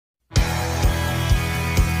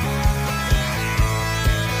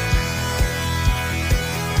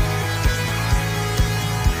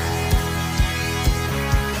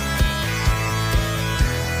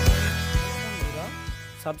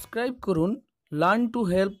Subscribe করুন learn to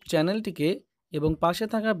help চ্যানেলটিকে এবং পাশে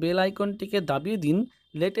থাকা বেল আইকনটিকে দাবিয়ে দিন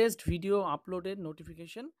লেটেস্ট ভিডিও আপলোডের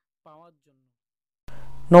নোটিফিকেশন পাওয়ার জন্য।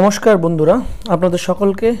 নমস্কার বন্ধুরা, আপনাদের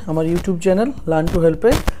সকলকে আমার ইউটিউব চ্যানেল লার্ন টু হেল্পে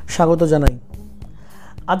স্বাগত জানাই।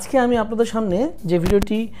 আজকে আমি আপনাদের সামনে যে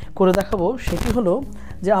ভিডিওটি করে দেখাবো সেটি হলো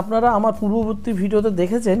যে আপনারা আমার পূর্ববর্তী ভিডিওতে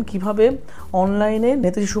দেখেছেন কিভাবে অনলাইনে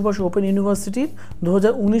নেতাজি সুভাষ ওপেন ইউনিভার্সিটির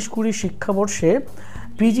 2019-20 শিক্ষাবর্ষে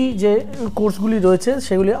পিজি যে কোর্সগুলি রয়েছে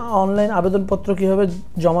সেগুলি অনলাইন আবেদনপত্র কীভাবে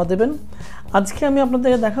জমা দেবেন। আজকে আমি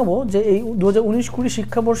আপনাদেরকে দেখাবো যে এই 2019-20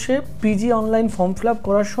 শিক্ষাবর্ষে PG online form fill up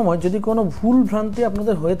করার সময় যদি কোনো ভুল ভ্রান্তি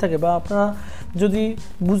আপনাদের হয়ে থাকে বা আপনারা যদি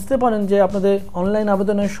বুঝতে পারেন যে আপনাদের অনলাইন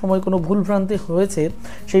আবেদনের সময় কোনো ভুল ভ্রান্তি হয়েছে,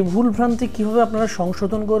 সেই ভুল ভ্রান্তি কীভাবে আপনারা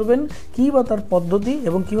সংশোধন করবেন, কী বা তার পদ্ধতি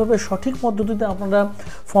এবং কীভাবে সঠিক পদ্ধতিতে আপনারা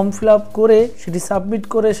ফর্ম ফিল আপ করে সেটি সাবমিট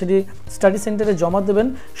করে সেটি স্টাডি সেন্টারে জমা দেবেন,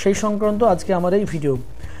 সেই সংক্রান্ত আজকে আমার এই ভিডিও।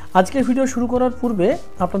 আজকের ভিডিও শুরু করার পূর্বে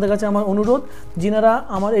আপনাদের কাছে আমার অনুরোধ, যিনারা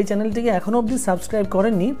আমার এই চ্যানেলটিকে এখনও অবধি সাবস্ক্রাইব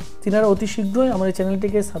করেননি তিনারা অতি শীঘ্রই আমার এই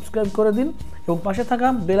চ্যানেলটিকে সাবস্ক্রাইব করে দিন এবং পাশে থাকা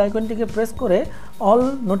বেল আইকনটিকে প্রেস করে অল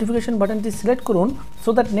নোটিফিকেশন বাটনটি সিলেক্ট করুন, সো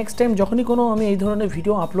দ্যাট নেক্সট টাইম যখনই কোনো আমি এই ধরনের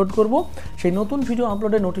ভিডিও আপলোড করব সেই নতুন ভিডিও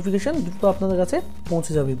আপলোডের নোটিফিকেশন দ্রুত আপনাদের কাছে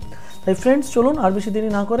পৌঁছে যাবে। তাই ফ্রেন্ডস, চলুন আর বেশি দেরি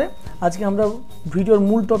না করে আজকে আমরা ভিডিওর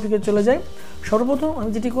মূল টপিকে চলে যাই। সর্বপ্রথম আমি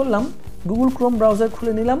যেটি করলাম, গুগল ক্রোম ব্রাউজার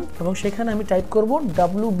খুলে নিলাম এবং সেখানে আমি টাইপ করব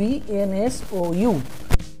WBNSOU,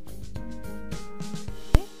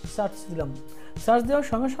 সার্চ দিলাম। সার্চ দেওয়ার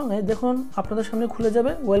সঙ্গে সঙ্গে দেখুন আপনাদের সামনে খুলে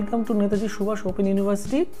যাবে welcome to Netaji Subhash open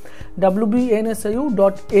university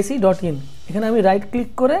WBNSOU.ac.in। এখানে আমি রাইট ক্লিক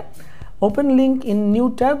করে open link in new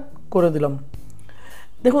tab করে দিলাম।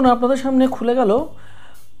 দেখুন আপনাদের সামনে খুলে গেল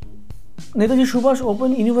Netaji Subhash open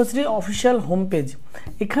university official home page.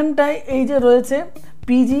 এখানটায় এই যে রয়েছে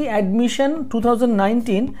পিজি অ্যাডমিশন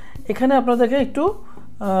 2019, এখানে আপনাদেরকে একটু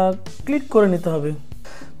ক্লিক করে নিতে হবে।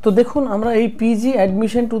 তো দেখুন আমরা এই পিজি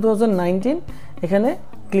অ্যাডমিশন 2019 এখানে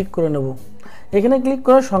ক্লিক করে নেব। এখানে ক্লিক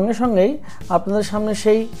করার সঙ্গে সঙ্গেই আপনাদের সামনে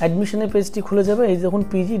সেই অ্যাডমিশনের পেজটি খুলে যাবে। এই দেখুন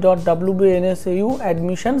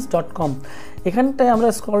pg.wbnsauadmissions.com। এখানটায় আমরা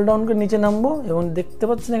স্ক্রল ডাউন করে নিচে নামবো এবং দেখতে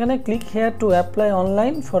পাচ্ছেন এখানে click here to apply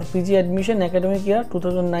online for PG admission academic year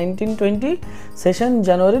 2019-20 session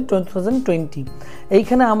জানুয়ারি 2020।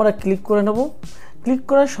 এইখানে আমরা ক্লিক করে নেব। ক্লিক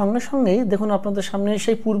করার সঙ্গে সঙ্গেই দেখুন আপনাদের সামনে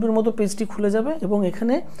সেই পূর্বের মতো পেজটি খুলে যাবে এবং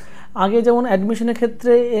এখানে আগে যেমন অ্যাডমিশনের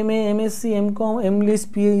ক্ষেত্রে MA, MSc, MCom, MList,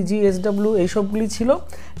 PhD, SW এইসবগুলি ছিল,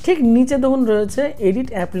 ঠিক নিচে দেখুন রয়েছে এডিট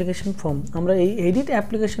অ্যাপ্লিকেশন ফর্ম। আমরা এই এডিট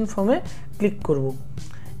অ্যাপ্লিকেশন ফর্মে ক্লিক করব।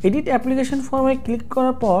 এডিট অ্যাপ্লিকেশন ফর্মে ক্লিক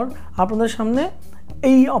করার পর আপনাদের সামনে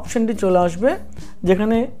এই অপশানটি চলে আসবে,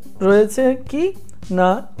 যেখানে রয়েছে কি না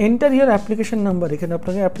এন্টার ইয়ার অ্যাপ্লিকেশন নাম্বার। এখানে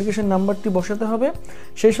আপনাকে অ্যাপ্লিকেশন নাম্বারটি বসাতে হবে,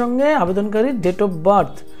 সেই সঙ্গে আবেদনকারীর ডেট অফ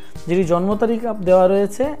বার্থ, যেটি জন্ম তারিখ দেওয়া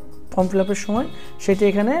রয়েছে ফর্ম ফিল আপের সময়, সেটি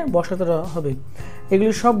এখানে বসাতে হবে।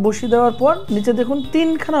 এগুলি সব বসিয়ে দেওয়ার পর নিচে দেখুন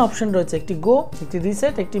তিনখানা অপশান রয়েছে, একটি গো, একটি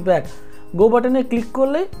রিসেট, একটি ব্যাক। গো বাটনে ক্লিক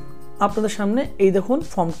করলেই আপনাদের সামনে এই দেখুন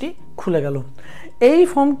ফর্মটি খুলে গেল। এই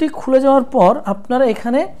ফর্মটি খুলে যাওয়ার পর আপনারা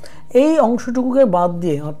এখানে এই অংশটুকুকে বাদ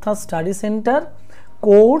দিয়ে, অর্থাৎ স্টাডি সেন্টার,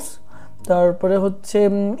 কোর্স, তারপরে হচ্ছে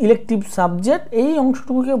ইলেকটিভ সাবজেক্ট, এই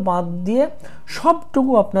অংশটুকুকে বাদ দিয়ে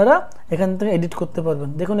সবটুকু আপনারা এখান থেকে এডিট করতে পারবেন।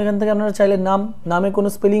 দেখুন এখান থেকে আপনারা চাইলে নামে কোনো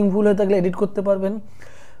স্পেলিং ভুল হয়ে থাকলে এডিট করতে পারবেন,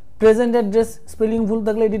 প্রেজেন্ট অ্যাড্রেস স্পেলিং ভুল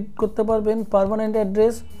থাকলে এডিট করতে পারবেন, পার্মানেন্ট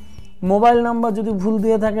অ্যাড্রেস, মোবাইল নাম্বার যদি ভুল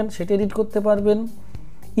দিয়ে থাকেন সেটি এডিট করতে পারবেন,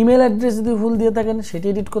 ইমেল অ্যাড্রেস যদি ভুল দিয়ে থাকেন সেটি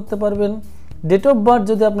এডিট করতে পারবেন, ডেট অফ বার্থ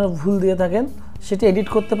যদি আপনার ভুল দিয়ে থাকেন সেটি এডিট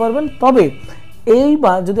করতে পারবেন। তবে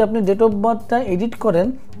এইবার যদি আপনি ডেট অফ বার্থটা এডিট করেন,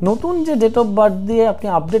 নতুন যে ডেট অফ বার্থ দিয়ে আপনি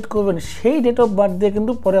আপডেট করবেন সেই ডেট অফ বার্থ দিয়ে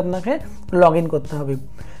কিন্তু পরে আপনাকে লগ ইন করতে হবে।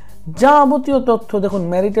 যাবতীয় তথ্য দেখুন,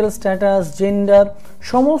 ম্যারিটাল স্ট্যাটাস, জেন্ডার,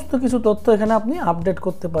 সমস্ত কিছু তথ্য এখানে আপনি আপডেট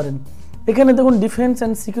করতে পারেন। এখানে দেখুন ডিফেন্স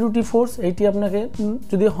অ্যান্ড সিকিউরিটি ফোর্স, এইটি আপনাকে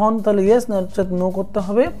যদি হন তাহলে ইয়েস, না নো করতে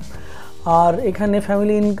হবে। আর এখানে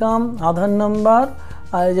ফ্যামিলি ইনকাম, আধার নাম্বার,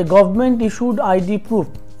 আর এই যে গভর্নমেন্ট ইস্যুড আইডি প্রুফ,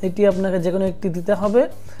 এটি আপনাকে যে কোনো একটি দিতে হবে,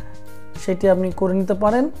 সেটি আপনি করে নিতে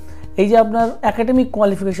পারেন। এই যে আপনার academic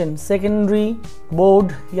qualification, secondary board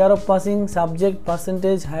year of passing, subject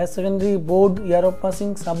percentage, higher secondary board year of passing,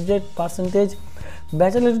 subject percentage,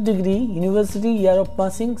 bachelor degree university year of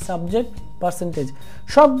passing, subject percentage,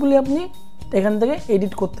 সবগুলি আপনি এখান থেকে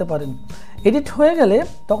এডিট করতে পারেন। এডিট হয়ে গেলে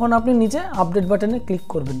তখন আপনি নিচে আপডেট বাটনে ক্লিক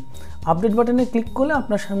করবেন। আপডেট বাটনে ক্লিক করলে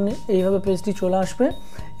আপনার সামনে এইভাবে পেজটি চলে আসবে।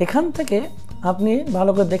 এখান থেকে আপনি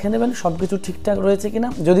ভালো করে দেখে নেবেন সব কিছু ঠিকঠাক রয়েছে কিনা।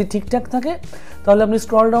 যদি ঠিকঠাক থাকে তাহলে আপনি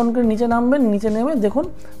স্ক্রল ডাউন করে নিচে নামবেন, নিচে নেমে দেখুন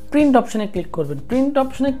প্রিন্ট অপশানে ক্লিক করবেন। প্রিন্ট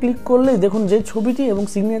অপশানে ক্লিক করলেই দেখুন যে ছবিটি এবং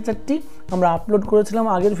সিগনেচারটি আমরা আপলোড করেছিলাম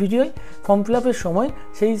আগের ভিডিওয় ফর্ম ফিল আপের সময়,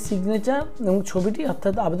 সেই সিগনেচার এবং ছবিটি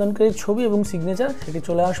অর্থাৎ আবেদনকারীর ছবি এবং সিগনেচার সেটি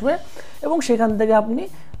চলে আসবে এবং সেখান থেকে আপনি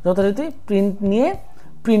যথারীতি প্রিন্ট নিয়ে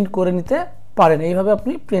প্রিন্ট করে নিতে পারেন। এইভাবে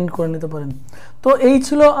আপনি প্রিন্ট করে নিতে পারেন। তো এই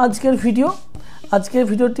ছিল আজকের ভিডিও। আজকের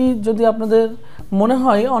ভিডিওটি যদি আপনাদের মনে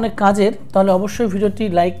হয় অনেক কাজের, তাহলে অবশ্যই ভিডিওটি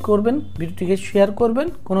লাইক করবেন, ভিডিওটিকে শেয়ার করবেন।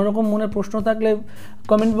 কোনো রকম মনে প্রশ্ন থাকলে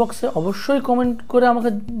কমেন্ট বক্সে অবশ্যই কমেন্ট করে আমাকে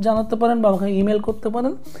জানাতে পারেন বা আমাকে ইমেল করতে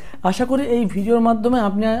পারেন। আশা করি এই ভিডিওর মাধ্যমে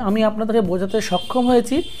আমি আপনাদেরকে বোঝাতে সক্ষম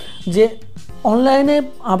হয়েছি যে অনলাইনে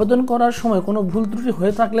আবেদন করার সময় কোনো ভুল ত্রুটি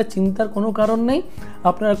হয়ে থাকলে চিন্তার কোনো কারণ নেই।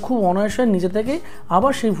 আপনারা খুব অনায়াসে নিজে থেকেই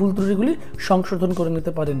আবার সেই ভুল ত্রুটিগুলি সংশোধন করে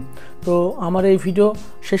নিতে পারেন। তো আমার এই ভিডিও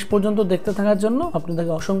শেষ পর্যন্ত দেখতে থাকার জন্য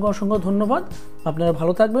আপনাদেরকে অসংখ্য ধন্যবাদ। আপনারা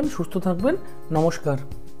ভালো থাকবেন, সুস্থ থাকবেন। নমস্কার।